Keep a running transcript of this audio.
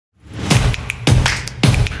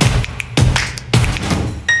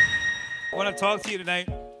want to talk to you tonight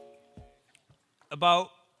about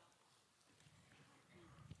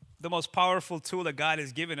the most powerful tool that God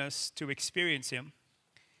has given us to experience Him,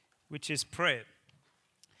 which is prayer.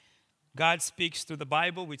 God speaks through the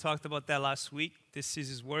Bible. We talked about that last week. This is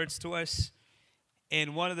His words to us.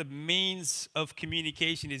 And one of the means of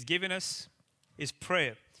communication He's given us is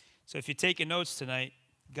prayer. So if you're taking notes tonight,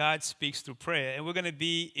 God speaks through prayer. And we're going to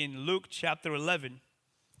be in Luke chapter 11,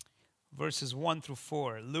 verses 1 through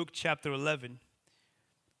 4. Luke chapter 11,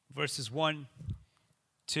 verses 1,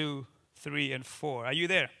 2, 3, and 4. Are you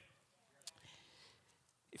there?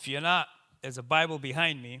 If you're not, there's a Bible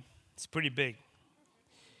behind me. It's pretty big.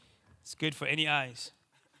 It's good for any eyes.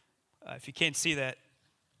 If you can't see that,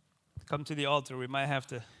 come to the altar. We might have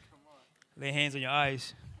to lay hands on your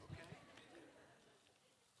eyes.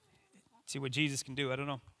 See what Jesus can do. I don't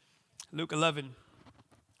know. Luke 11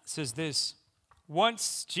 says this.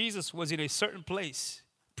 Once Jesus was in a certain place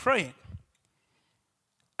praying.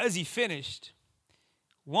 As he finished,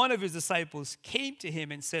 one of his disciples came to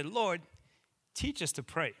him and said, Lord, teach us to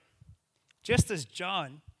pray, just as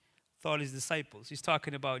John taught his disciples. He's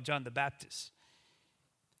talking about John the Baptist.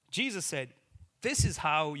 Jesus said, this is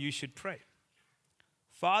how you should pray.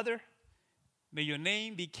 Father, may your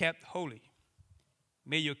name be kept holy.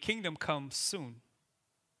 May your kingdom come soon.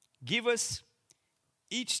 Give us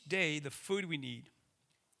each day the food we need,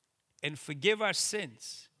 and forgive our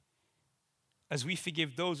sins as we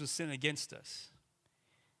forgive those who sin against us.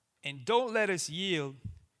 And don't let us yield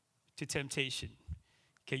to temptation.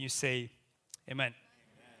 Can you say amen?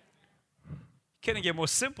 Can it get more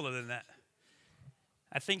simpler than that?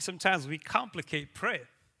 I think sometimes we complicate prayer.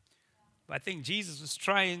 But I think Jesus was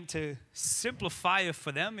trying to simplify it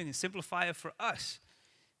for them and simplify it for us.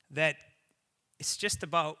 That it's just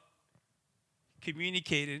about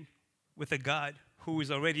communicating with a God who is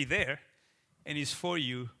already there and is for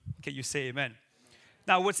you. Can you say amen?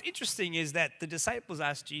 Now, what's interesting is that the disciples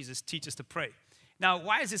asked Jesus, teach us to pray. Now,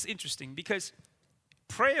 why is this interesting? Because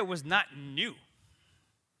prayer was not new.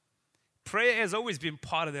 Prayer has always been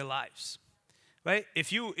part of their lives, right?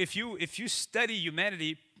 If you study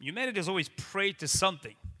humanity, humanity has always prayed to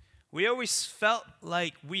something. We always felt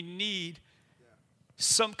like we need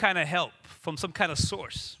some kind of help from some kind of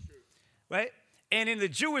source, right? And in the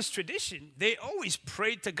Jewish tradition, they always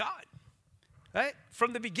prayed to God, right?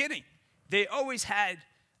 From the beginning, they always had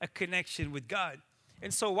a connection with God.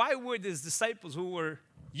 And so why would these disciples who were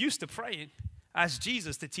used to praying ask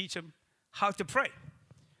Jesus to teach them how to pray,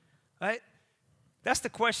 right? That's the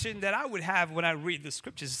question that I would have when I read the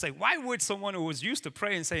scriptures. It's like, why would someone who was used to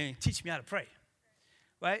praying saying, teach me how to pray,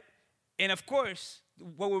 right? And of course,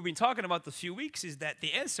 what we've been talking about the few weeks is that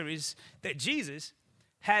the answer is that Jesus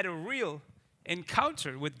had a real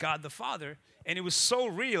encounter with God the Father, and it was so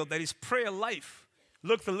real that his prayer life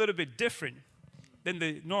looked a little bit different than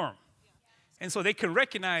the norm. And so they could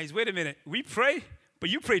recognize, wait a minute, we pray,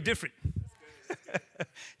 but you pray different.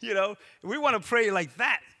 You know, we want to pray like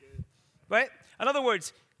that, right? In other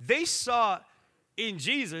words, they saw in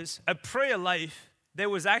Jesus a prayer life that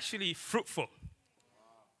was actually fruitful.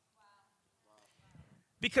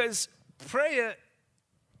 Because prayer,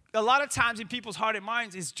 a lot of times in people's heart and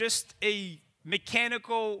minds, is just a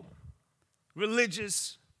mechanical,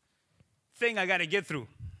 religious thing I got to get through.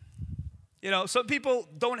 You know, some people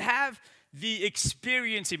don't have the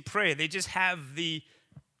experience in prayer. They just have the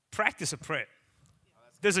practice of prayer.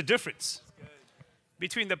 There's a difference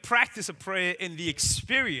between the practice of prayer and the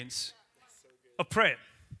experience of prayer.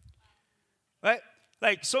 Right?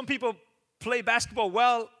 Like some people play basketball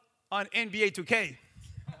well on NBA 2K.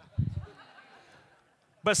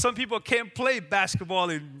 But some people can't play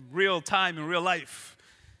basketball in real time, in real life.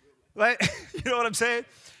 Right? You know what I'm saying?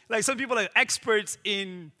 Like some people are experts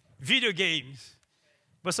in video games,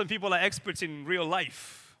 but some people are experts in real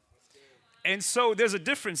life. And so there's a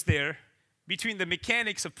difference there between the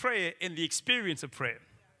mechanics of prayer and the experience of prayer.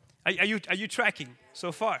 Are you tracking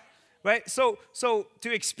so far? Right? So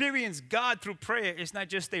to experience God through prayer is not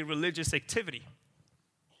just a religious activity.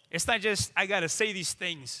 It's not just, I got to say these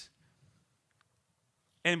things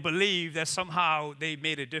and believe that somehow they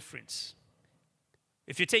made a difference.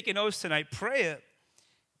 If you're taking notes tonight, prayer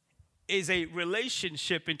is a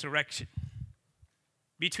relationship interaction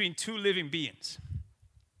between two living beings.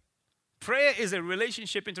 Prayer is a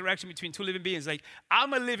relationship interaction between two living beings. Like,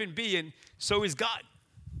 I'm a living being, so is God.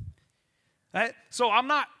 Right? So I'm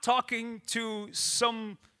not talking to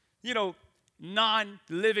some,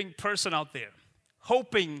 non-living person out there,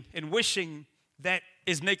 hoping and wishing that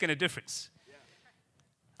is making a difference.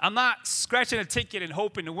 I'm not scratching a ticket and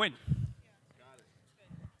hoping to win.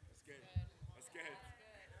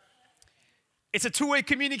 It's a two-way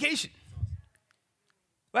communication.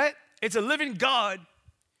 right? It's a living God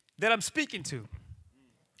that I'm speaking to.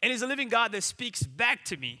 And it's a living God that speaks back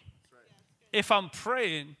to me if I'm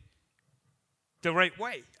praying the right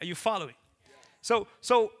way. Are you following? So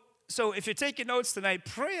if you're taking notes tonight,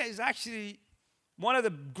 prayer is actually one of the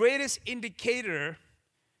greatest indicator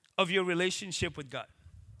of your relationship with God.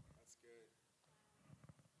 That's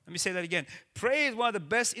good. Let me say that again. Prayer is one of the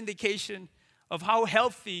best indication of how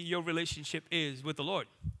healthy your relationship is with the Lord.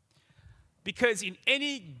 Because in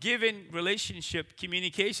any given relationship,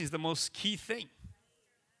 communication is the most key thing.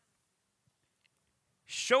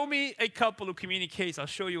 Show me a couple who communicates, I'll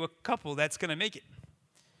show you a couple that's going to make it.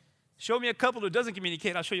 Show me a couple who doesn't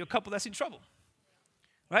communicate, I'll show you a couple that's in trouble.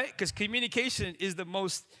 Right? Because communication is the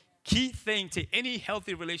most key thing to any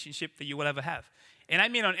healthy relationship that you will ever have. And I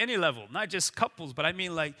mean on any level, not just couples, but I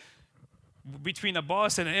mean like between a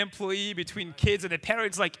boss and an employee, between kids and their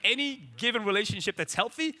parents, like any given relationship that's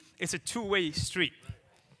healthy, it's a two-way street.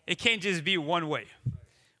 It can't just be one way.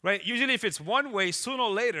 Right? Usually if it's one way, sooner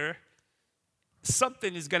or later,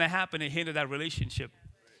 something is going to happen to hinder that relationship,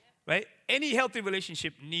 right? Any healthy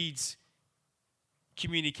relationship needs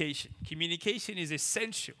communication. Communication is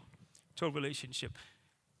essential to a relationship.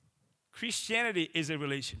 Christianity is a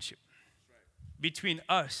relationship between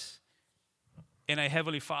us and our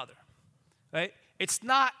Heavenly Father, right? It's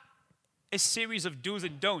not a series of do's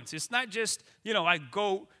and don'ts. It's not just, I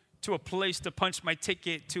go to a place to punch my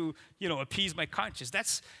ticket to, appease my conscience.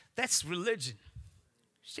 That's religion.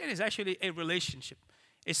 Christianity is actually a relationship.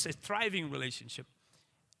 It's a thriving relationship.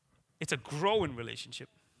 It's a growing relationship,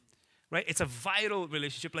 right? It's a vital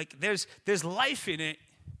relationship. Like there's life in it.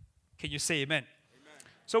 Can you say amen?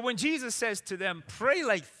 Amen? So when Jesus says to them, pray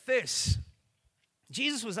like this,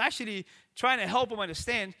 Jesus was actually trying to help them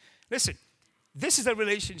understand, listen, this is a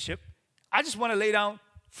relationship. I just want to lay down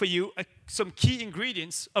for you some key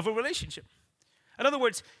ingredients of a relationship. In other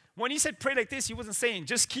words, when he said pray like this, he wasn't saying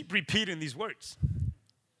just keep repeating these words.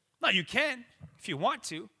 Now, you can if you want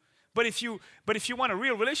to, but if you want a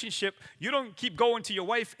real relationship, you don't keep going to your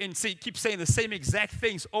wife and keep saying the same exact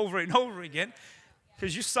things over and over again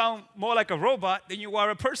because you sound more like a robot than you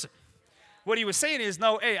are a person. What he was saying is,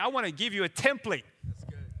 no, hey, I want to give you a template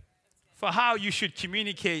for how you should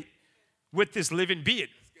communicate with this living being.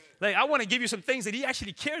 Like, I want to give you some things that he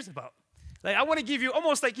actually cares about. Like, I want to give you,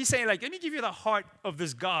 almost like he's saying, like, let me give you the heart of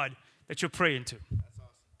this God that you're praying to. That's awesome.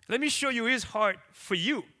 Let me show you his heart for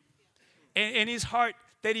you. And his heart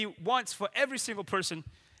that he wants for every single person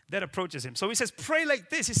that approaches him. So he says, pray like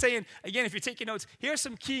this. He's saying, again, if you're taking notes, here are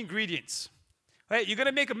some key ingredients. Right? You're going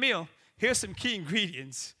to make a meal. Here's some key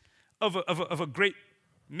ingredients of a great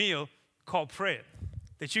meal called prayer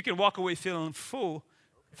that you can walk away feeling full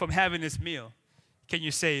from having this meal. Can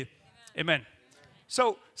you say amen?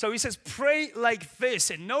 So he says, pray like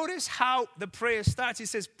this. And notice how the prayer starts. He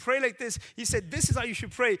says, pray like this. He said, this is how you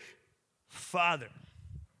should pray. Father.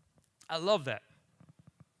 I love that,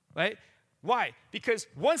 right? Why? Because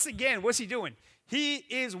once again, what's he doing? He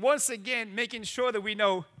is once again making sure that we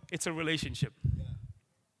know it's a relationship. Yeah.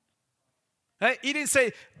 Right? He didn't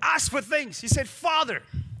say, ask for things. He said, Father.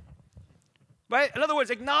 Right? In other words,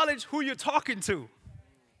 acknowledge who you're talking to.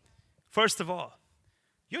 First of all,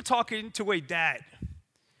 you're talking to a dad.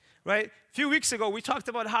 Right? A few weeks ago, we talked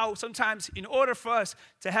about how sometimes in order for us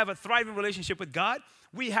to have a thriving relationship with God,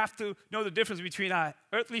 we have to know the difference between our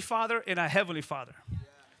earthly father and our heavenly father. Yeah.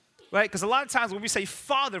 Right? Because a lot of times when we say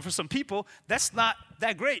father for some people, that's not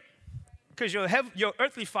that great. Because your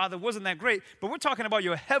earthly father wasn't that great. But we're talking about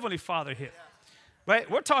your heavenly father here. Yeah.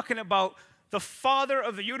 Right? We're talking about the father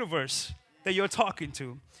of the universe that you're talking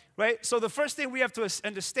to. Right? So the first thing we have to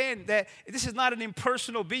understand that this is not an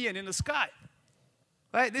impersonal being in the sky.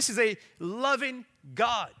 Right? This is a loving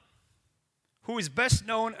God who is best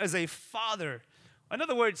known as a father. In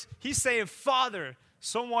other words, he's saying father,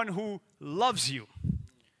 someone who loves you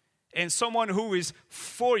and someone who is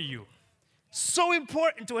for you. So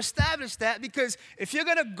important to establish that because if you're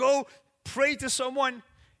going to go pray to someone,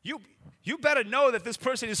 you better know that this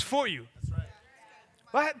person is for you. That's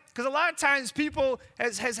right. Right? Because a lot of times people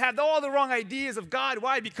has had all the wrong ideas of God.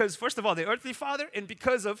 Why? Because first of all, they're earthly father and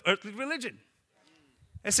because of earthly religion.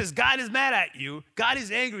 It says God is mad at you. God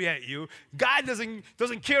is angry at you. God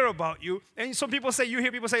doesn't care about you. And some people say, you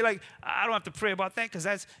hear people say like, I don't have to pray about that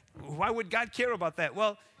because why would God care about that?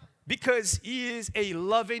 Well, because he is a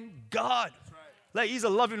loving God. Right. Like he's a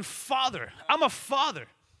loving father. I'm a father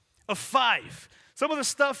of 5. Some of the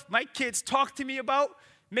stuff my kids talk to me about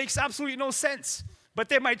makes absolutely no sense. But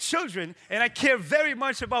they're my children, and I care very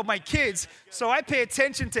much about my kids, so I pay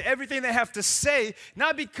attention to everything they have to say,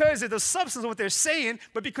 not because of the substance of what they're saying,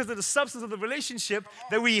 but because of the substance of the relationship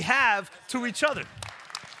that we have to each other.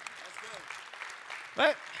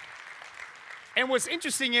 Right? And what's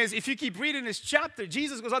interesting is, if you keep reading this chapter,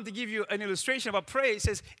 Jesus goes on to give you an illustration about prayer. He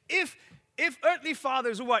says, if earthly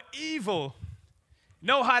fathers who are evil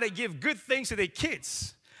know how to give good things to their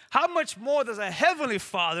kids, how much more does a heavenly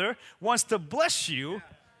Father wants to bless you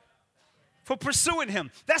for pursuing him?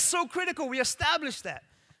 That's so critical. We established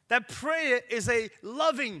that prayer is a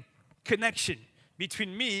loving connection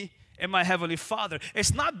between me and my heavenly Father.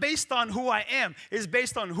 It's not based on who I am. It's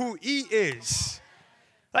based on who he is.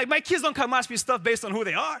 Like, my kids don't come ask me stuff based on who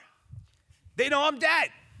they are. They know I'm dad.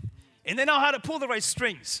 And they know how to pull the right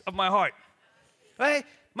strings of my heart. Right?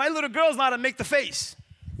 My little girls know how to make the face.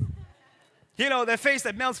 You know, that face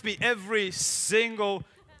that melts me every single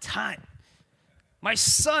time. My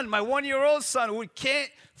son, my 1-year-old son, who can't,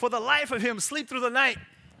 for the life of him, sleep through the night.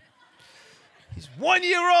 He's 1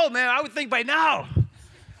 year old, man. I would think by now.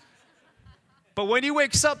 But when he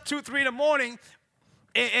wakes up 2, 3 in the morning,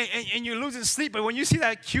 and you're losing sleep, but when you see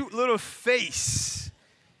that cute little face,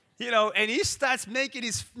 you know, and he starts making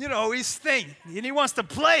his, you know, his thing, and he wants to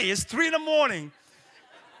play, it's 3 in the morning,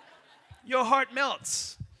 your heart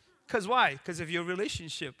melts. Because why? Because of your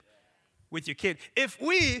relationship with your kid. If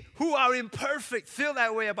we, who are imperfect, feel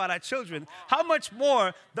that way about our children, how much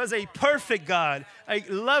more does a perfect God, a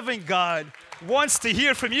loving God, wants to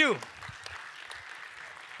hear from you?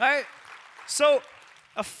 Right? So,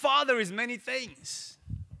 a father is many things.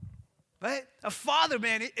 Right? A father,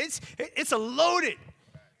 man, it's a loaded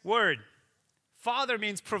word. Father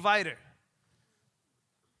means provider.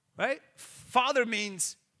 Right? Father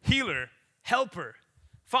means healer, helper.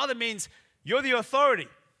 Father means you're the authority.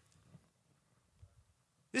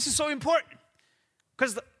 This is so important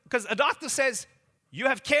because a doctor says you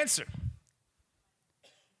have cancer.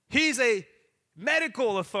 He's a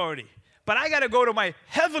medical authority. But I got to go to my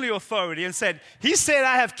heavenly authority and said, he said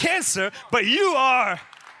I have cancer, but you are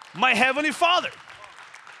my heavenly Father.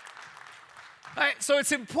 All right, so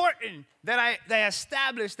it's important that I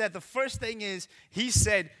establish that the first thing is, he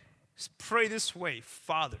said, pray this way,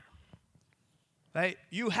 Father. Right?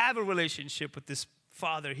 You have a relationship with this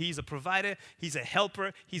Father. He's a provider. He's a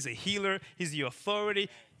helper. He's a healer. He's the authority.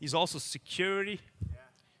 He's also security. Yeah.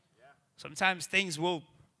 Yeah. Sometimes things will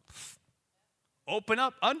open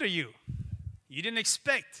up under you. You didn't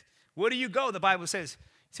expect. Where do you go? The Bible says.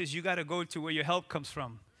 It says you got to go to where your help comes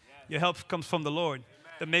from. Your help comes from the Lord,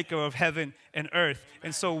 the maker of heaven and earth.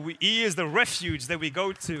 And so he is the refuge that we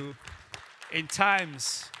go to in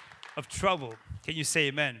times of trouble. Can you say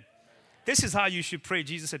amen? This is how you should pray.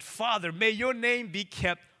 Jesus said, Father, may your name be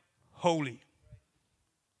kept holy.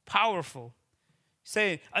 Powerful.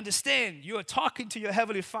 Saying, understand, you are talking to your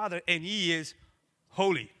heavenly Father and he is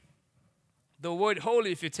holy. The word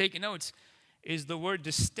holy, if you're taking notes, is the word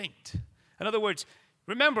distinct. In other words,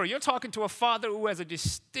 remember, you're talking to a Father who has a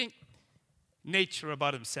distinct nature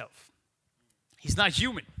about himself. He's not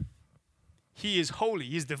human. He is holy.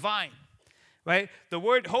 He is divine. Right? The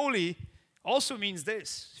word holy also means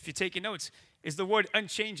this, if you're taking notes, is the word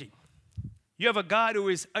unchanging. You have a God who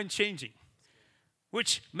is unchanging.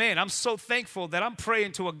 Which, man, I'm so thankful that I'm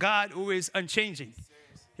praying to a God who is unchanging.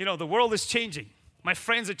 You know, the world is changing. My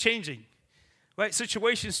friends are changing. Right?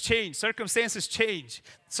 Situations change. Circumstances change.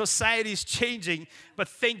 Society is changing. But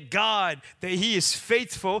thank God that he is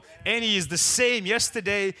faithful and he is the same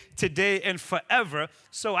yesterday, today, and forever.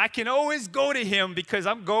 So I can always go to him because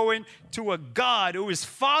I'm going to a God who is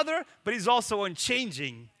Father, but he's also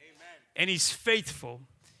unchanging. Amen. And he's faithful.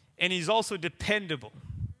 And he's also dependable.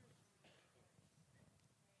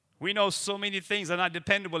 We know so many things are not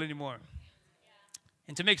dependable anymore.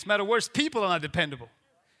 And to make matters worse, people are not dependable.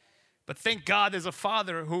 But thank God there's a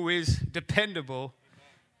Father who is dependable.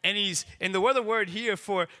 And the other word here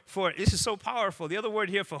for this is so powerful. The other word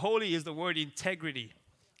here for holy is the word integrity.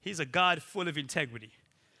 He's a God full of integrity.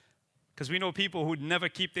 Because we know people who never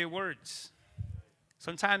keep their words.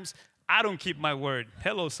 Sometimes I don't keep my word.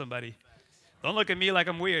 Hello, somebody. Don't look at me like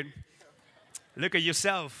I'm weird. Look at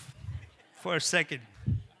yourself for a second.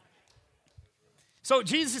 So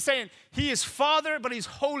Jesus is saying he is Father, but he's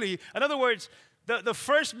holy. In other words, the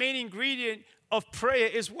first main ingredient of prayer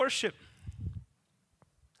is worship.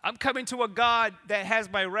 I'm coming to a God that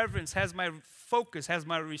has my reverence, has my focus, has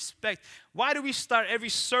my respect. Why do we start every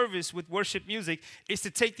service with worship music? It's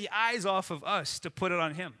to take the eyes off of us, to put it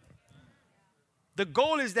on him. The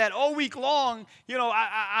goal is that all week long, you know,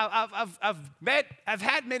 I've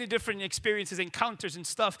had many different experiences, encounters and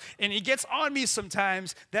stuff, and it gets on me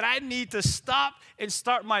sometimes that I need to stop and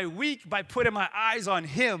start my week by putting my eyes on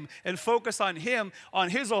Him and focus on Him, on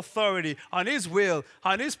His authority, on His will,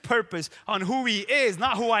 on His purpose, on who He is,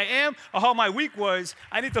 not who I am or how my week was.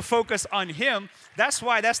 I need to focus on Him. That's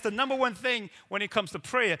why that's the number one thing when it comes to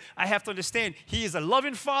prayer. I have to understand He is a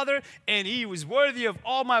loving Father, and He was worthy of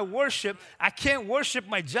all my worship. I can't worship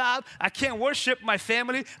my job. I can't worship my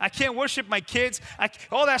family. I can't worship my kids.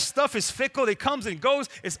 All that stuff is fickle. It comes and goes.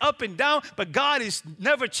 It's up and down. But God is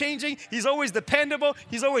never changing. He's always dependable.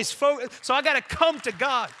 He's always focused. So I got to come to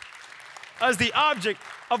God as the object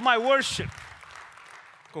of my worship.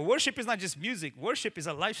 Because worship is not just music. Worship is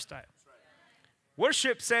a lifestyle.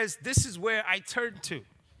 Worship says, this is where I turn to.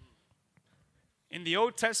 In the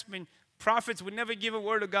Old Testament, prophets would never give a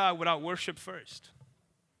word of God without worship first.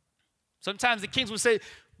 Sometimes the kings would say,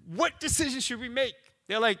 what decision should we make?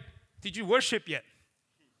 They're like, did you worship yet?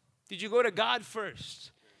 Did you go to God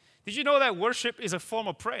first? Did you know that worship is a form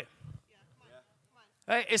of prayer?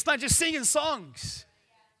 Right? It's not just singing songs.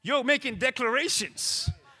 You're making declarations.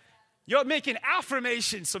 You're making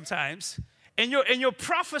affirmations sometimes. And you're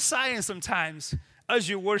prophesying sometimes as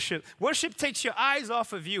you worship. Worship takes your eyes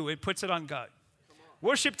off of you and puts it on God.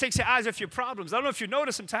 Worship takes your eyes off your problems. I don't know if you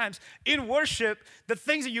notice sometimes in worship, the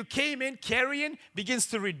things that you came in carrying begins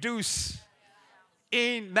to reduce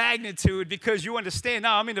in magnitude because you understand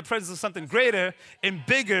now I'm in the presence of something greater and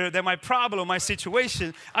bigger than my problem, my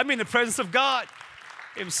situation. I'm in the presence of God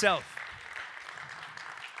Himself.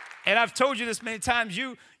 And I've told you this many times,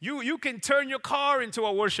 you can turn your car into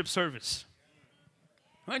a worship service.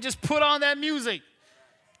 And just put on that music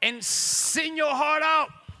and sing your heart out.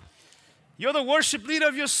 You're the worship leader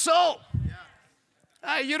of your soul.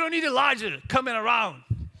 You don't need Elijah coming around.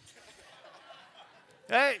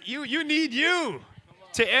 You need you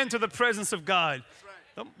to enter the presence of God.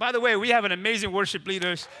 By the way, we have an amazing worship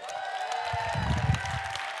leaders.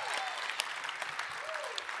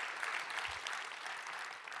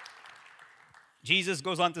 Jesus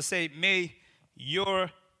goes on to say, may your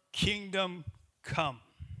kingdom come.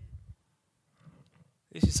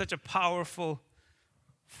 This is such a powerful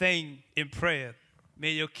thing in prayer.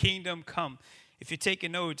 May your kingdom come. If you're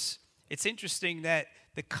taking notes, it's interesting that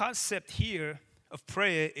the concept here of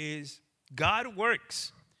prayer is God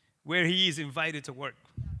works where He is invited to work.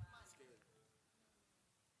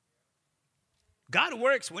 God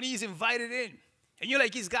works when He's invited in. And you're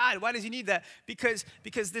like, He's God. Why does He need that? Because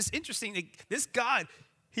this interesting, this God,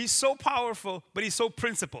 He's so powerful, but He's so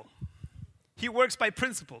principled. He works by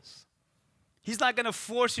principles. He's not going to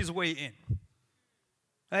force His way in.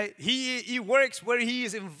 Right? He works where He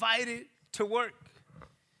is invited to work.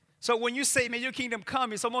 So when you say, may your kingdom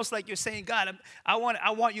come, it's almost like you're saying, God, I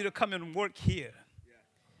want you to come and work here.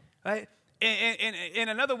 Yeah. Right? And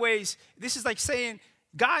in other ways, this is like saying,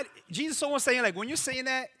 God, Jesus is almost saying, like, when you're saying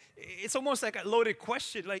that, it's almost like a loaded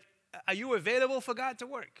question. Like, are you available for God to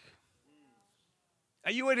work?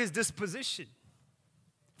 Are you at His disposition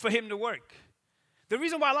for Him to work? The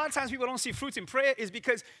reason why a lot of times people don't see fruits in prayer is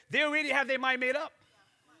because they already have their mind made up.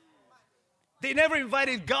 They never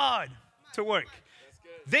invited God to work.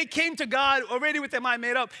 They came to God already with their mind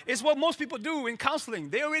made up. It's what most people do in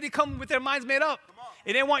counseling. They already come with their minds made up.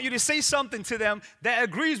 And they want you to say something to them that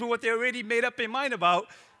agrees with what they already made up their mind about.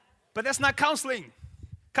 But that's not counseling.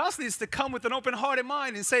 Counseling is to come with an open heart and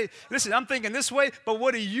mind and say, listen, I'm thinking this way, but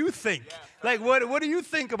what do you think? Like, what do you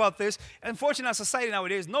think about this? Unfortunately, in our society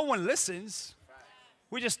nowadays, no one listens.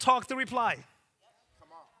 We just talk to reply.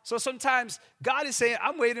 So sometimes God is saying,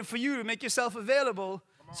 I'm waiting for you to make yourself available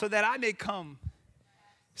so that I may come.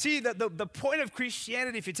 See, the point of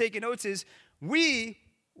Christianity, if you're taking notes, is we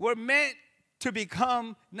were meant to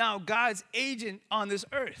become now God's agent on this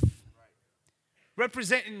earth.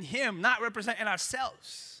 Representing Him, not representing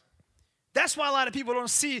ourselves. That's why a lot of people don't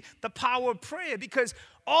see the power of prayer, because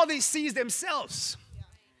all they see is themselves.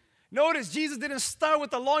 Notice Jesus didn't start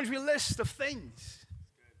with a laundry list of things.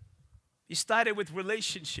 He started with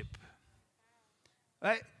relationship.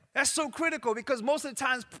 Right? That's so critical, because most of the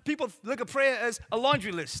times people look at prayer as a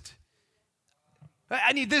laundry list. Right?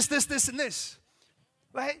 I need this, this, this, and this.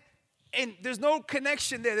 Right? And there's no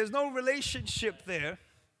connection there. There's no relationship there.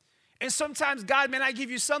 And sometimes God may not give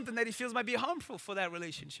you something that He feels might be harmful for that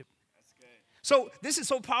relationship. That's good. So this is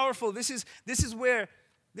so powerful. This is where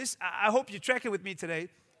I hope you're tracking with me today.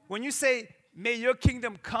 When you say, may your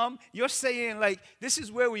kingdom come, you're saying, like, this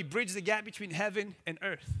is where we bridge the gap between heaven and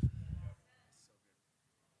earth.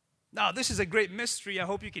 Now, this is a great mystery. I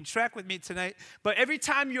hope you can track with me tonight. But every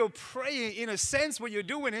time you're praying, in a sense, what you're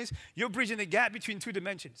doing is you're bridging the gap between two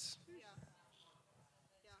dimensions.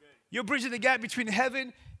 You're bridging the gap between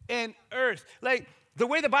heaven and earth. Like, the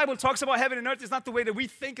way the Bible talks about heaven and earth is not the way that we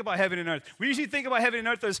think about heaven and earth. We usually think about heaven and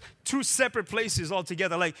earth as two separate places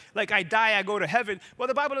altogether. Like I die, I go to heaven. Well,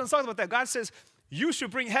 the Bible doesn't talk about that. God says, you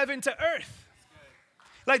should bring heaven to earth.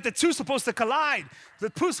 Like the two's supposed to collide.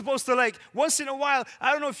 The two's supposed to, like, once in a while,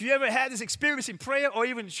 I don't know if you ever had this experience in prayer or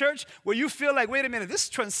even church where you feel like, wait a minute, this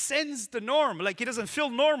transcends the norm. Like, it doesn't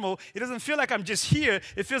feel normal. It doesn't feel like I'm just here.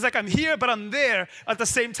 It feels like I'm here, but I'm there at the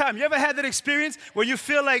same time. You ever had that experience where you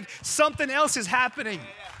feel like something else is happening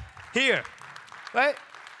here, right?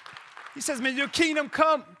 He says, may your kingdom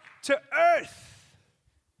come to earth,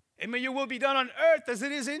 and may your will be done on earth as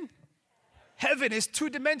it is in heaven. Is two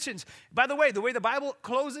dimensions. By the way the Bible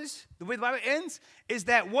closes, the way the Bible ends, is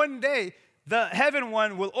that one day the heaven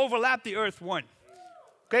one will overlap the earth one.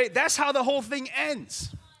 Okay, that's how the whole thing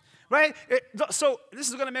ends, right? So this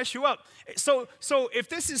is going to mess you up. So if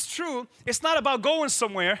this is true, it's not about going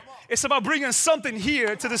somewhere. It's about bringing something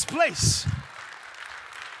here to this place.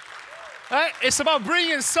 Right? It's about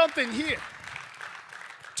bringing something here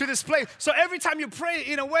to this place. So every time you pray,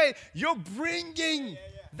 in a way, you're bringing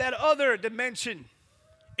that other dimension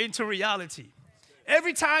into reality.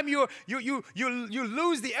 Every time you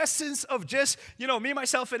lose the essence of just, me,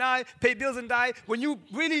 myself, and I, pay bills and die, when you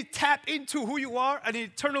really tap into who you are, an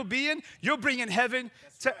eternal being, you're bringing heaven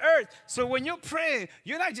to earth. So when you're praying,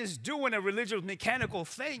 you're not just doing a religious, mechanical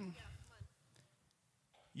thing.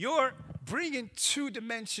 You're bringing two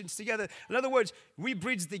dimensions together. In other words, we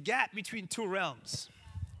bridge the gap between two realms.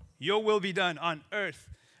 Your will be done on earth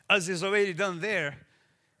as is already done there.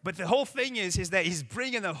 But the whole thing is that he's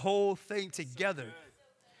bringing the whole thing together.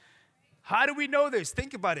 How do we know this?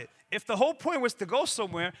 Think about it. If the whole point was to go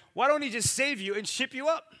somewhere, why don't he just save you and ship you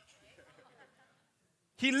up?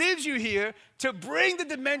 He leaves you here to bring the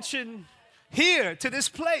dimension here to this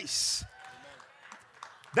place.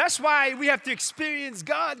 That's why we have to experience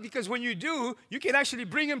God, because when you do, you can actually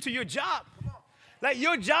bring him to your job. Like,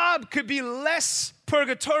 your job could be less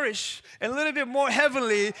purgatorish and a little bit more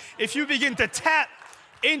heavenly if you begin to tap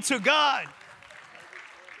into God.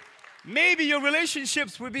 Maybe your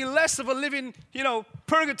relationships would be less of a living,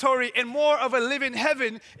 purgatory and more of a living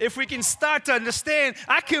heaven if we can start to understand,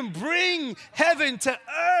 I can bring heaven to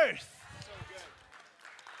earth.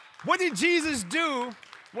 What did Jesus do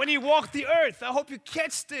when he walked the earth? I hope you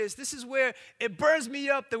catch this. This is where it burns me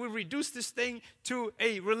up that we reduce this thing to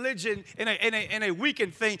a religion and a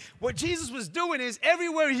weekend thing. What Jesus was doing is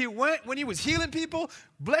everywhere he went, when he was healing people,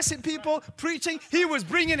 blessing people, preaching, he was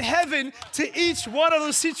bringing heaven to each one of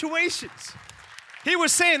those situations. He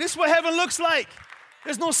was saying, this is what heaven looks like.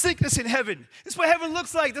 There's no sickness in heaven. This is what heaven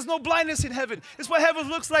looks like. There's no blindness in heaven. This is what heaven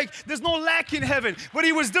looks like. There's no lack in heaven. What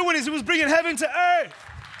he was doing is he was bringing heaven to earth.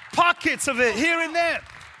 Pockets of it here and there.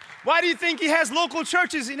 Why do you think he has local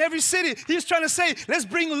churches in every city? He's trying to say, let's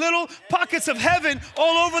bring little pockets of heaven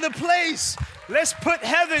all over the place. Let's put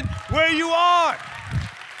heaven where you are.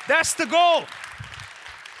 That's the goal.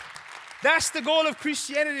 That's the goal of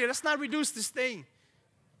Christianity. Let's not reduce this thing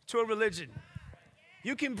to a religion.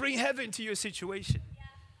 You can bring heaven to your situation.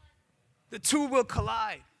 The two will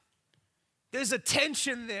collide. There's a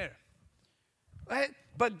tension there. Right?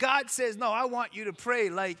 But God says, no, I want you to pray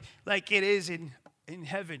like it is in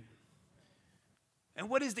heaven. And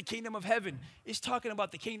what is the kingdom of heaven? It's talking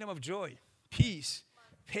about the kingdom of joy, peace,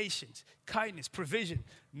 patience, kindness, provision,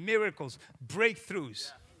 miracles, breakthroughs.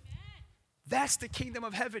 Yeah. That's the kingdom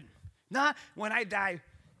of heaven. Not when I die,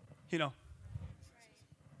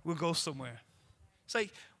 we'll go somewhere. It's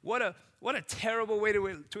like, what a terrible way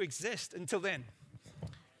to exist until then.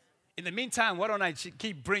 In the meantime, why don't I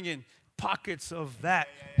keep bringing pockets of that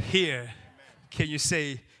here? Amen. Can you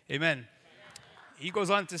say amen? He goes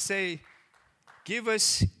on to say, give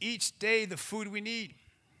us each day the food we need.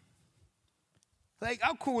 Like,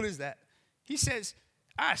 how cool is that? He says,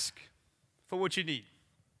 ask for what you need.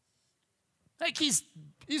 Like, he's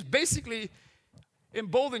basically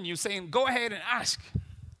emboldening you, saying, go ahead and ask.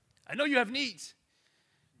 I know you have needs.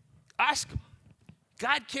 Ask him.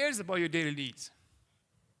 God cares about your daily needs.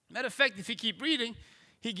 Matter of fact, if you keep reading,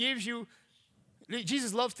 he gives you,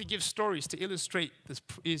 Jesus loves to give stories to illustrate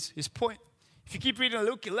his point. If you keep reading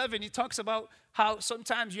Luke 11, he talks about how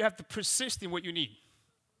sometimes you have to persist in what you need.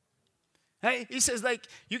 Hey, he says, like,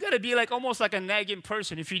 you got to be like almost like a nagging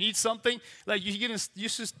person. If you need something, like you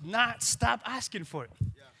just not stop asking for it.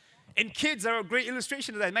 Yeah. And kids are a great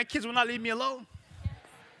illustration of that. My kids will not leave me alone.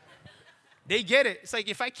 They get it. It's like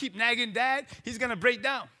if I keep nagging dad, he's going to break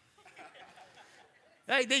down.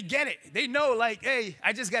 Like, they get it. They know, like, hey,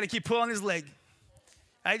 I just got to keep pulling his leg.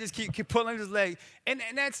 I just keep pulling his leg. And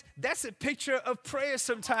that's a picture of prayer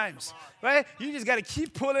sometimes, right? You just got to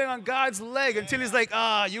keep pulling on God's leg until he's like,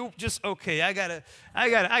 you just, okay, I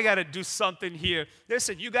gotta do something here.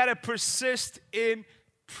 Listen, you got to persist in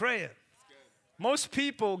prayer. Most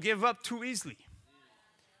people give up too easily.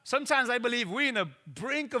 Sometimes I believe we're in the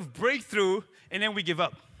brink of breakthrough and then we give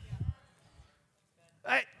up.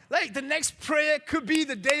 Like the next prayer could be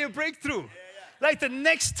the day of breakthrough. Like the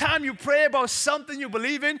next time you pray about something you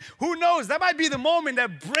believe in, who knows? That might be the moment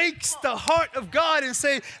that breaks the heart of God and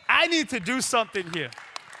say, I need to do something here.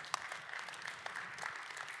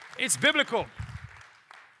 It's biblical.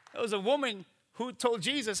 There was a woman who told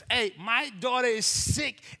Jesus, hey, my daughter is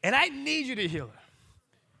sick and I need you to heal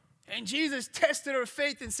her. And Jesus tested her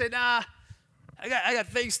faith and said, I got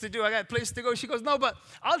things to do. I got a place to go. She goes, no, but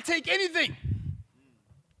I'll take anything.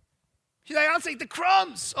 She's like, I'll take the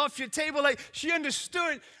crumbs off your table. Like, she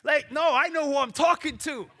understood. Like, no, I know who I'm talking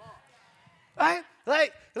to. Right?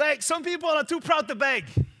 Like some people are too proud to beg.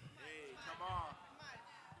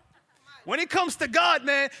 When it comes to God,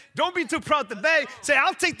 man, don't be too proud to beg. Say,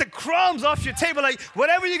 I'll take the crumbs off your table. Like,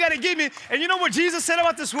 whatever you got to give me. And you know what Jesus said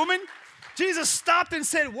about this woman? Jesus stopped and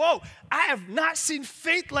said, whoa, I have not seen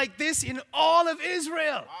faith like this in all of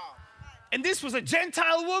Israel. Wow. And this was a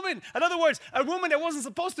Gentile woman. In other words, a woman that wasn't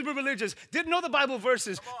supposed to be religious, didn't know the Bible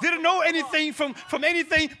verses, didn't know anything from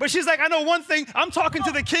anything, but she's like, I know one thing. I'm talking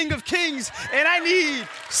to the King of Kings, and I need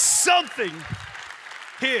something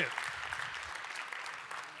here.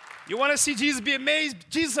 You want to see Jesus be amazed?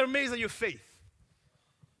 Jesus is amazed at your faith.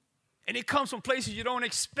 And it comes from places you don't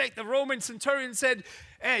expect. The Roman centurion said,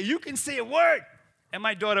 hey, you can say a word, and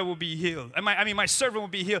my daughter will be healed. My servant will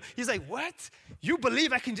be healed. He's like, what? You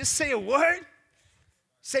believe I can just say a word?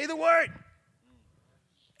 Say the word.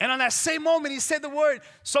 And on that same moment he said the word,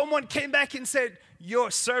 someone came back and said, your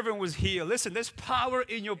servant was healed. Listen, there's power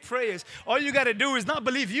in your prayers. All you got to do is not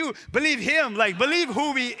believe you, believe him. Like, believe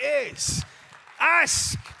who he is.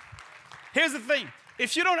 Ask. Here's the thing.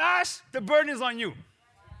 If you don't ask, the burden is on you.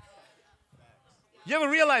 You ever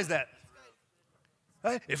realize that?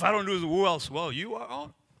 Right? If I don't do this, who else? Well, you are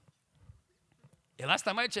on. Yeah, last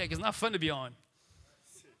time I checked, it's not fun to be on.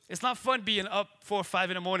 It's not fun being up 4 or 5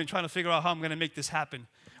 in the morning trying to figure out how I'm going to make this happen.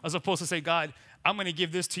 As opposed to say, God, I'm going to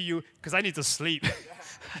give this to you because I need to sleep.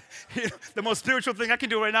 You know, the most spiritual thing I can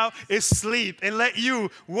do right now is sleep and let you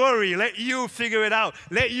worry, let you figure it out,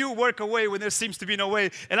 let you work away when there seems to be no way.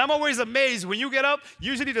 And I'm always amazed when you get up,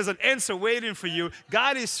 usually there's an answer waiting for you.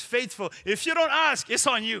 God is faithful. If you don't ask, it's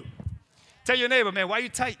on you. Tell your neighbor, man, why are you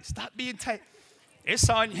tight? Stop being tight. It's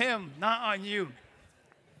on him, not on you.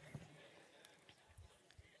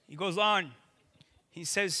 He goes on. He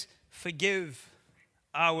says, forgive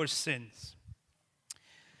our sins.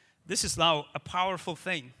 This is now a powerful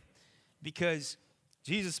thing because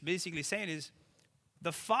Jesus basically saying is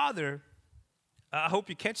the Father, I hope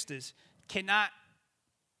you catch this, cannot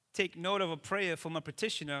take note of a prayer from a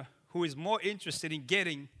petitioner who is more interested in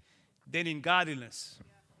getting than in godliness.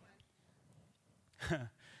 Did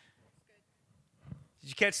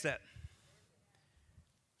you catch that?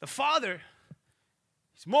 The Father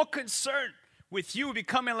is more concerned with you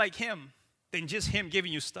becoming like him than just him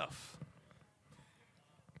giving you stuff.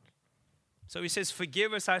 So he says,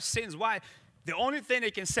 forgive us our sins. Why? The only thing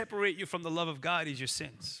that can separate you from the love of God is your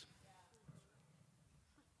sins.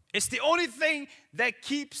 It's the only thing that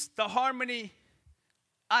keeps the harmony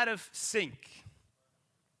out of sync.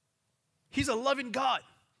 He's a loving God.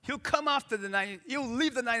 He'll come after the 99. He'll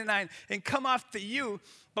leave the 99 and come after you.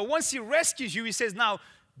 But once he rescues you, he says, now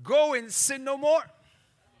go and sin no more.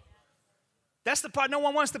 That's the part no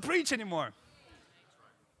one wants to preach anymore.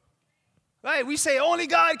 Right? We say only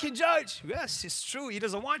God can judge. Yes, it's true. He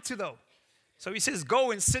doesn't want to, though. So he says, go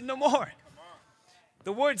and sin no more.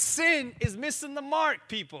 The word sin is missing the mark,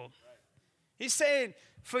 people. He's saying,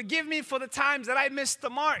 forgive me for the times that I missed the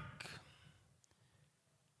mark.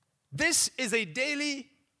 This is a daily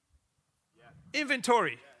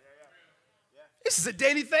inventory. This is a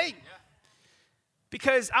daily thing.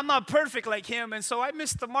 Because I'm not perfect like him, and so I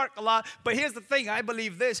miss the mark a lot. But here's the thing, I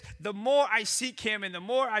believe this. The more I seek him and the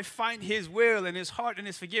more I find his will and his heart and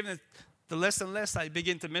his forgiveness, the less and less I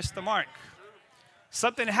begin to miss the mark.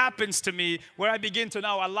 Something happens to me where I begin to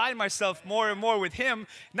now align myself more and more with him,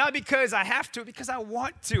 not because I have to, because I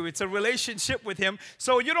want to. It's a relationship with him.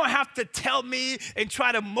 So you don't have to tell me and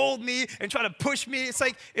try to mold me and try to push me. It's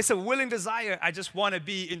like it's a willing desire. I just want to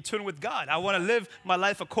be in tune with God. I want to live my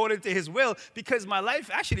life according to his will because my life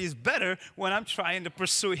actually is better when I'm trying to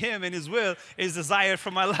pursue him and his will, his desire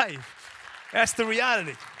for my life. That's the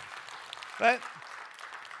reality, right?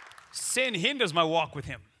 Sin hinders my walk with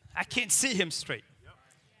him. I can't see him straight.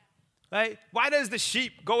 Right? Why does the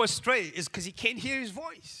sheep go astray? It's because he can't hear his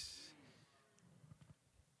voice.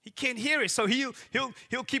 He can't hear it, so he'll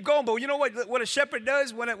keep going. But you know what a shepherd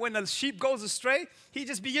does when the sheep goes astray? He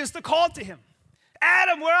just begins to call to him.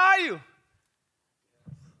 Adam, where are you?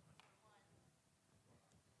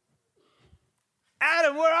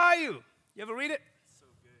 Adam, where are you? You ever read it? So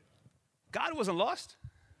good. God wasn't lost.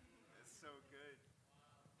 That's so good.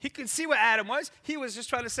 He could see what Adam was. He was just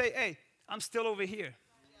trying to say, hey, I'm still over here.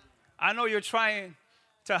 I know you're trying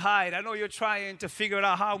to hide. I know you're trying to figure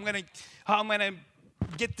out how I'm gonna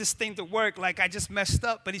get this thing to work like I just messed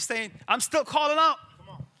up. But he's saying, I'm still calling out. Come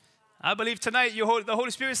on. I believe tonight the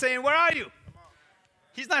Holy Spirit is saying, where are you?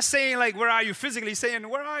 He's not saying like, where are you physically? He's saying,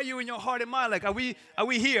 where are you in your heart and mind? Like, are we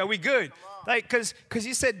here? Are we good? Like, because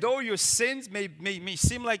he said, though your sins may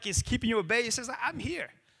seem like it's keeping you at bay, he says, I'm here.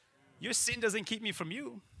 Your sin doesn't keep me from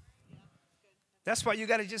you. That's why you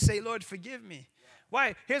got to just say, Lord, forgive me.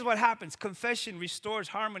 Why? Here's what happens. Confession restores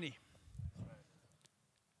harmony.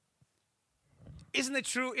 Isn't it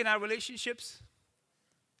true in our relationships?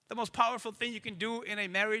 The most powerful thing you can do in a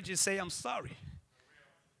marriage is say, I'm sorry.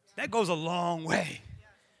 That goes a long way.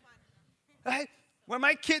 Right? When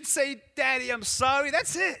my kids say, Daddy, I'm sorry,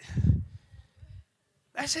 that's it.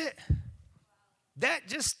 That's it. That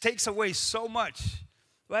just takes away so much.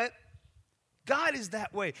 Right? God is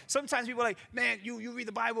that way. Sometimes people are like, man, you read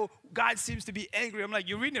the Bible, God seems to be angry. I'm like,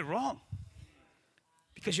 you're reading it wrong.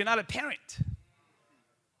 Because you're not a parent.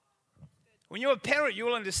 When you're a parent, you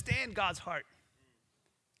will understand God's heart.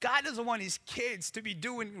 God doesn't want his kids to be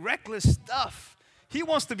doing reckless stuff. He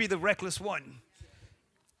wants to be the reckless one.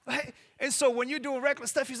 Right? And so when you're doing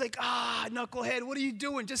reckless stuff, he's like, knucklehead, what are you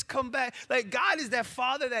doing? Just come back. Like, God is that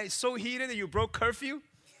father that is so heated that you broke curfew.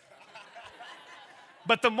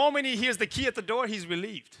 But the moment he hears the key at the door, he's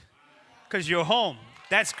relieved. Because you're home.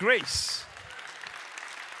 That's grace.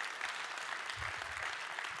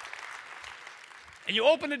 And you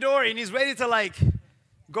open the door and he's ready to like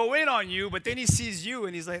go in on you, but then he sees you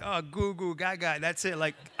and he's like, oh, goo, gaga, that's it.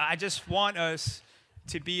 Like, I just want us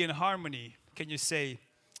to be in harmony. Can you say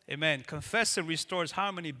amen? Confession restores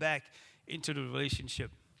harmony back into the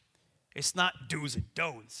relationship. It's not do's and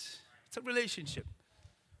don'ts. It's a relationship,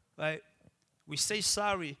 right? We say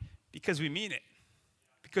sorry because we mean it.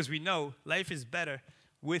 Because we know life is better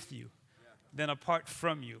with you than apart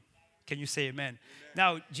from you. Can you say amen?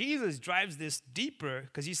 Now, Jesus drives this deeper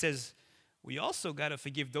because he says, we also got to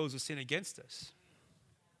forgive those who sin against us.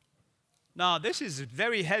 Now, this is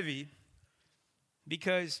very heavy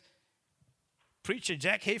because preacher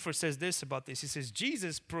Jack Hayford says this about this. He says,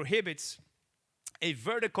 Jesus prohibits a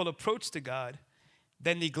vertical approach to God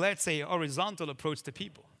that neglects a horizontal approach to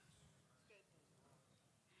people.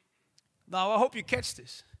 Now, I hope you catch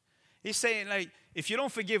this. He's saying, like, if you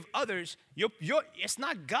don't forgive others, it's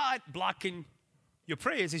not God blocking your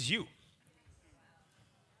prayers, it's you.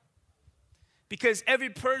 Because every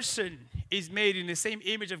person is made in the same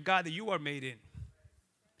image of God that you are made in.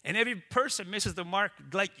 And every person misses the mark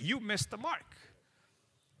like you missed the mark.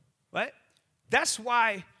 Right? That's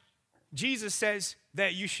why Jesus says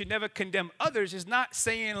that you should never condemn others. Is not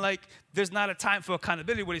saying like there's not a time for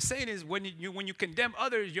accountability. What he's saying is when you condemn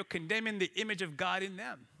others, you're condemning the image of God in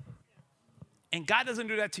them. And God doesn't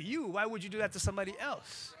do that to you. Why would you do that to somebody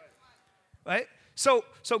else? Right? So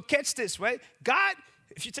catch this, right? God,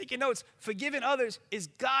 if you're taking notes, forgiving others is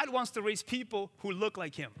God wants to raise people who look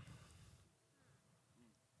like him.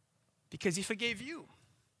 Because he forgave you.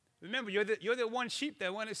 Remember, you're the one sheep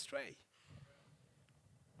that went astray.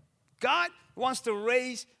 God wants to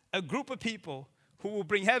raise a group of people who will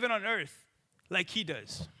bring heaven on earth like he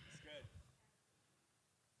does.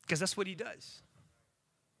 Because that's what he does.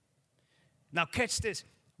 Now catch this.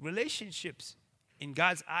 Relationships in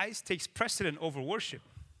God's eyes takes precedent over worship.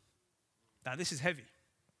 Now this is heavy.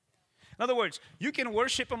 In other words, you can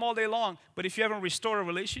worship him all day long, but if you haven't restored a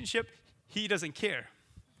relationship, he doesn't care.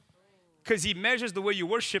 Because he measures the way you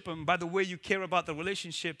worship him by the way you care about the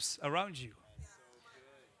relationships around you.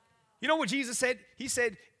 You know what Jesus said? He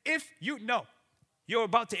said, if you know you're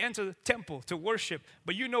about to enter the temple to worship,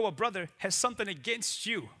 but you know a brother has something against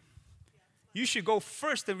you, you should go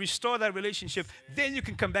first and restore that relationship. Then you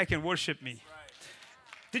can come back and worship me.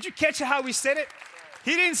 Did you catch how he said it?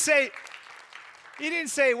 He didn't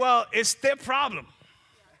say, well, it's their problem.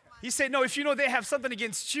 He said, no, if you know they have something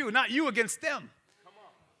against you, not you against them.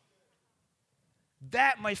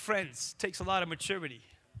 That, my friends, takes a lot of maturity.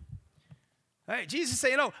 Right? Jesus is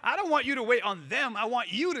saying, no, I don't want you to wait on them. I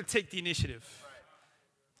want you to take the initiative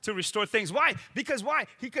to restore things. Why? Because why?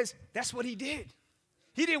 Because that's what he did.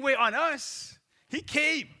 He didn't wait on us. He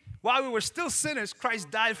came While we were still sinners,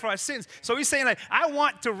 Christ died for our sins. So he's saying, like, I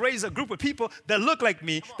want to raise a group of people that look like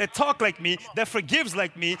me, that talk like me, that forgives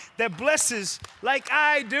like me, that blesses like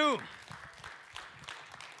I do.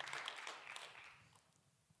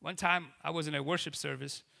 One time, I was in a worship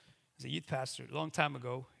service as a youth pastor a long time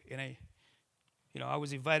ago, and I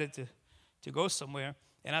was invited to go somewhere,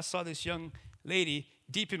 and I saw this young lady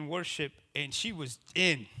deep in worship, and she was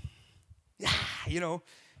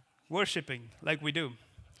worshiping like we do.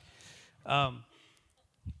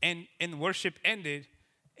 And worship ended,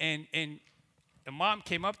 and the mom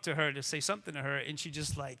came up to her to say something to her, and she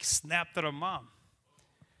just like snapped at her mom.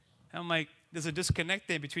 And I'm like, there's a disconnect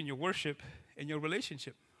there between your worship and your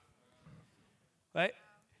relationship. Right?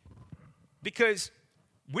 Because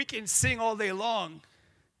we can sing all day long,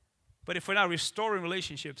 but if we're not restoring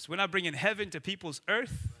relationships, we're not bringing heaven to people's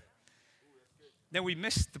earth, then we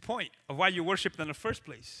miss the point of why you worship in the first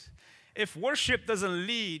place. If worship doesn't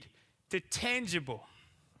lead to tangible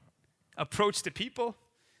approach to people,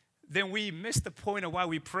 then we miss the point of why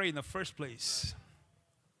we pray in the first place.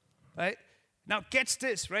 Right? Now, catch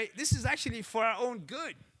this, right? This is actually for our own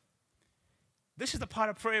good. This is the part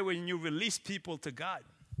of prayer when you release people to God.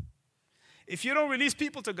 If you don't release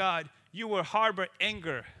people to God, you will harbor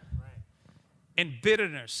anger and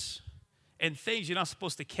bitterness and things you're not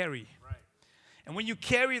supposed to carry. And when you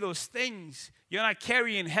carry those things, you're not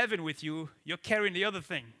carrying heaven with you, you're carrying the other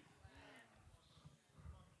thing.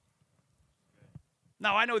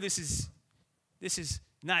 Now, I know this is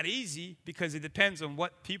not easy because it depends on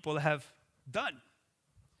what people have done.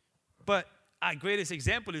 But our greatest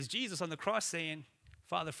example is Jesus on the cross saying,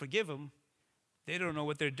 Father, forgive them. They don't know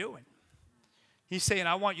what they're doing. He's saying,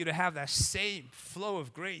 I want you to have that same flow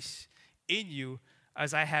of grace in you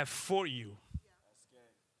as I have for you.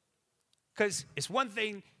 Because it's one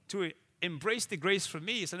thing to embrace the grace for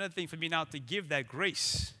me. It's another thing for me now to give that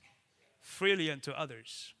grace freely unto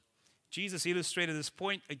others. Jesus illustrated this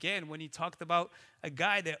point again when he talked about a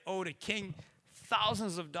guy that owed a king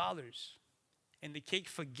thousands of dollars. And the king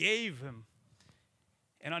forgave him.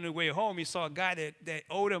 And on the way home, he saw a guy that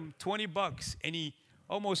owed him $20, and he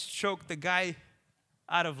almost choked the guy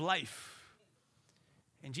out of life.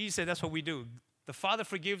 And Jesus said, that's what we do. The Father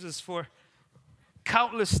forgives us for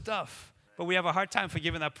countless stuff, but we have a hard time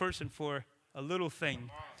forgiving that person for a little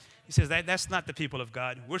thing. He says, that's not the people of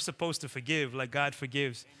God. We're supposed to forgive like God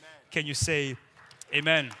forgives. Amen. Can you say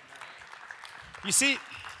amen? You see,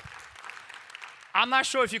 I'm not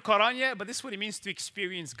sure if you caught on yet, but this is what it means to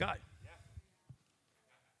experience God.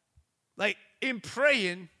 Like in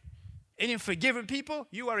praying and in forgiving people,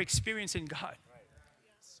 you are experiencing God.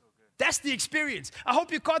 That's the experience. I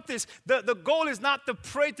hope you caught this. The goal is not to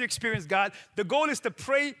pray to experience God. The goal is to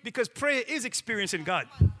pray because prayer is experiencing God.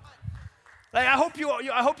 Like I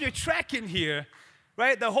hope you're tracking here,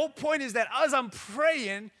 right? The whole point is that as I'm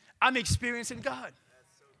praying, I'm experiencing God.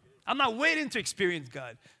 I'm not waiting to experience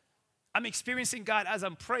God. I'm experiencing God as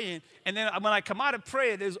I'm praying, and then when I come out of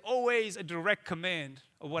prayer, there's always a direct command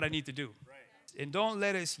of what I need to do. Right. And don't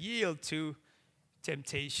let us yield to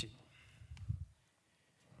temptation.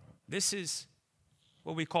 This is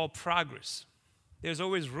what we call progress. There's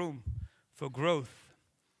always room for growth.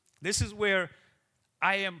 This is where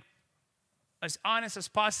I am as honest as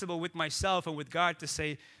possible with myself and with God to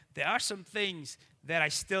say, there are some things that I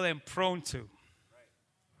still am prone to.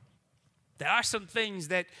 There are some things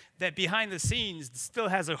that behind the scenes still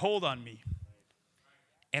has a hold on me.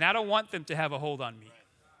 And I don't want them to have a hold on me.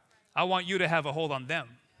 I want you to have a hold on them.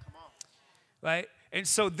 Right? And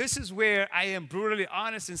so this is where I am brutally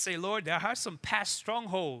honest and say, Lord, there are some past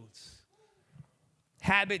strongholds,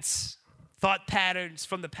 habits, thought patterns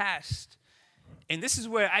from the past. And this is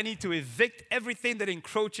where I need to evict everything that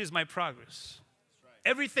encroaches my progress.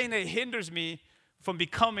 Everything that hinders me from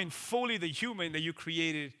becoming fully the human that you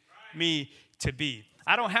created me to be.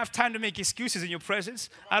 I don't have time to make excuses in your presence.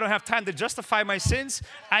 I don't have time to justify my sins.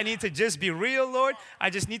 I need to just be real, Lord. I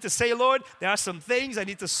just need to say, Lord, there are some things I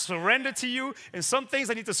need to surrender to you, and some things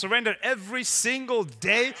I need to surrender every single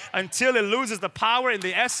day until it loses the power and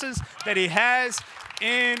the essence that it has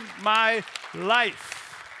in my life.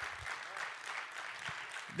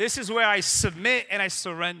 This is where I submit and I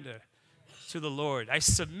surrender to the Lord. I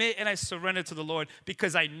submit and I surrender to the Lord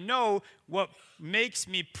because I know what makes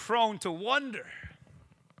me prone to wonder.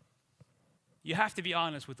 You have to be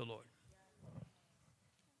honest with the Lord.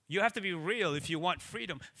 You have to be real if you want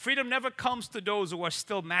freedom. Freedom never comes to those who are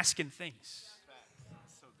still masking things.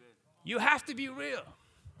 You have to be real.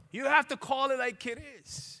 You have to call it like it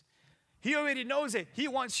is. He already knows it. He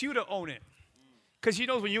wants you to own it. Because he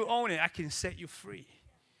knows when you own it, I can set you free.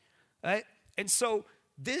 Right? And so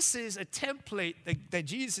this is a template that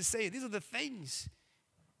Jesus is saying. These are the things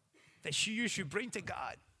that you should bring to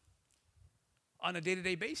God on a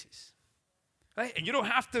day-to-day basis. Right? And you don't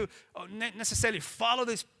have to necessarily follow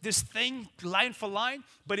this thing line for line,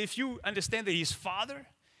 but if you understand that he's Father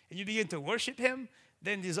and you begin to worship him,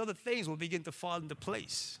 then these other things will begin to fall into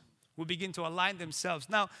place, will begin to align themselves.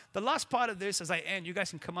 Now, the last part of this, as I end, you guys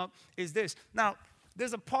can come up, is this. Now,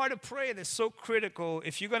 there's a part of prayer that's so critical.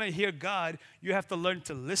 If you're going to hear God, you have to learn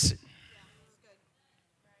to listen.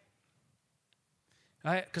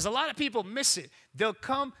 Right? Because a lot of people miss it. They'll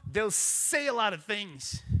come, they'll say a lot of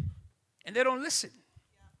things, and they don't listen.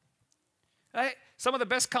 Right? Some of the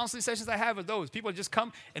best counseling sessions I have are those. People just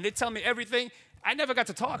come, and they tell me everything. I never got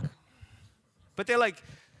to talk. But they're like,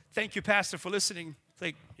 thank you, Pastor, for listening. It's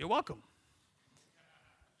like, you're welcome.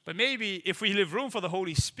 But maybe if we leave room for the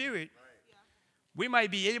Holy Spirit, we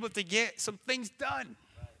might be able to get some things done.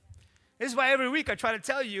 This is why every week I try to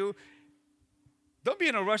tell you, don't be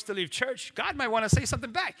in a rush to leave church. God might want to say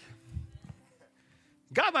something back.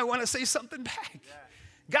 God might want to say something back.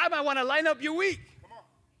 God might want to line up your week.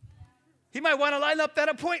 He might want to line up that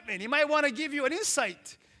appointment. He might want to give you an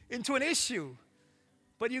insight into an issue.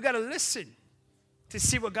 But you got to listen to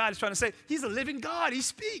see what God is trying to say. He's a living God. He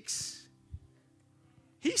speaks.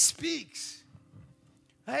 He speaks.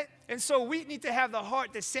 Right? And so we need to have the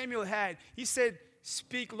heart that Samuel had. He said,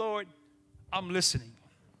 speak, Lord, I'm listening.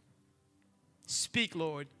 Speak,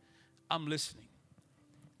 Lord, I'm listening.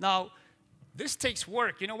 Now, this takes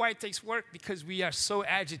work. You know why it takes work? Because we are so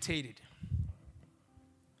agitated.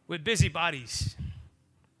 We're busybodies.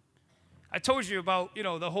 I told you about,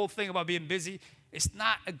 the whole thing about being busy. It's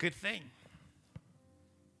not a good thing.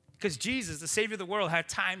 Because Jesus, the Savior of the world, had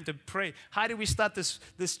time to pray. How did we start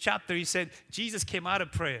this chapter? He said, Jesus came out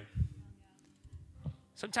of prayer.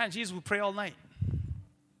 Sometimes Jesus would pray all night.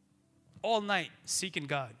 All night, seeking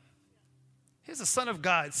God. Here's the Son of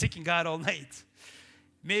God, seeking God all night.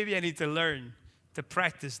 Maybe I need to learn to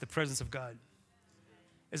practice the presence of God.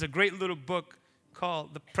 There's a great little book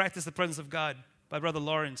called Practice the Presence of God by Brother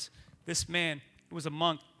Lawrence. This man, he was a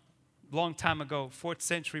monk a long time ago, 4th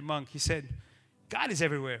century monk. He said, God is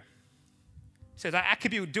everywhere. He says, I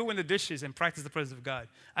could be doing the dishes and practice the presence of God.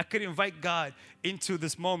 I could invite God into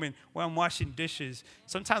this moment where I'm washing dishes.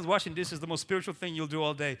 Sometimes washing dishes is the most spiritual thing you'll do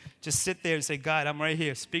all day. Just sit there and say, God, I'm right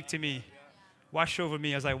here. Speak to me. Wash over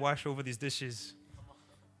me as I wash over these dishes.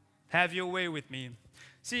 Have your way with me.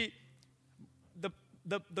 See,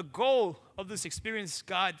 the goal of this experience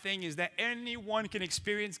God thing is that anyone can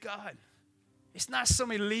experience God. It's not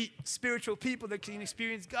some elite spiritual people that can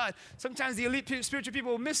experience God. Sometimes the elite spiritual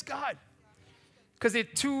people will miss God because they're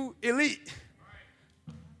too elite.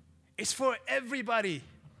 It's for everybody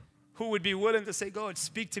who would be willing to say, God,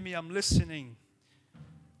 speak to me, I'm listening.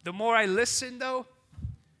 The more I listen, though,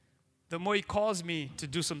 the more he calls me to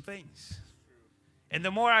do some things. And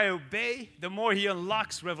the more I obey, the more he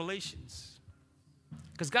unlocks revelations.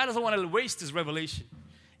 Because God doesn't want to waste his revelation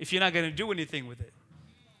if you're not going to do anything with it.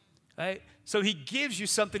 Right? So he gives you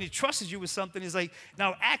something. He trusts you with something. He's like,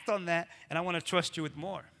 now act on that, and I want to trust you with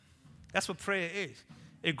more. That's what prayer is.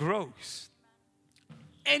 It grows.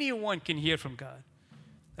 Anyone can hear from God.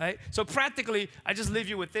 Right? So practically, I just leave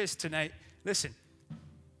you with this tonight. Listen,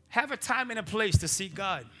 have a time and a place to seek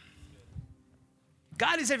God.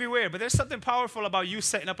 God is everywhere, but there's something powerful about you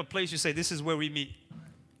setting up a place. You say, this is where we meet.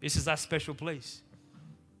 This is our special place.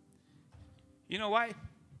 You know why?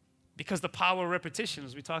 Because the power of repetition,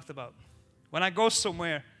 as we talked about. When I go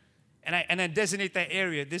somewhere and I designate that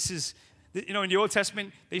area, this is, in the Old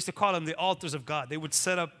Testament, they used to call them the altars of God. They would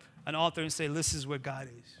set up an altar and say, this is where God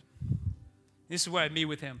is. This is where I meet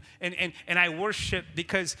with him. And I worship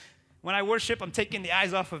because when I worship, I'm taking the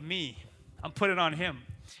eyes off of me. I'm putting it on him.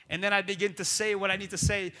 And then I begin to say what I need to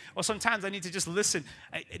say. Or sometimes I need to just listen.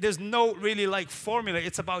 There's no really formula.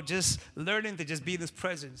 It's about just learning to just be in his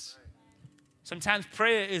presence. Sometimes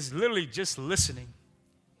prayer is literally just listening.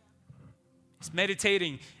 It's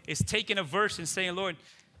meditating. It's taking a verse and saying, Lord,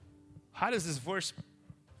 how does this verse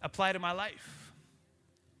apply to my life?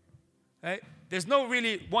 Right? There's no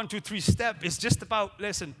really 1, 2, 3 step. It's just about,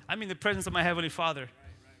 listen, I'm in the presence of my Heavenly Father.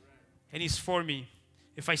 And he's for me.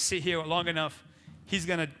 If I sit here long enough, he's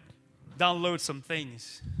going to download some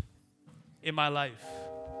things in my life.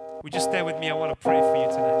 Would you stand with me? I want to pray for you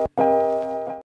tonight.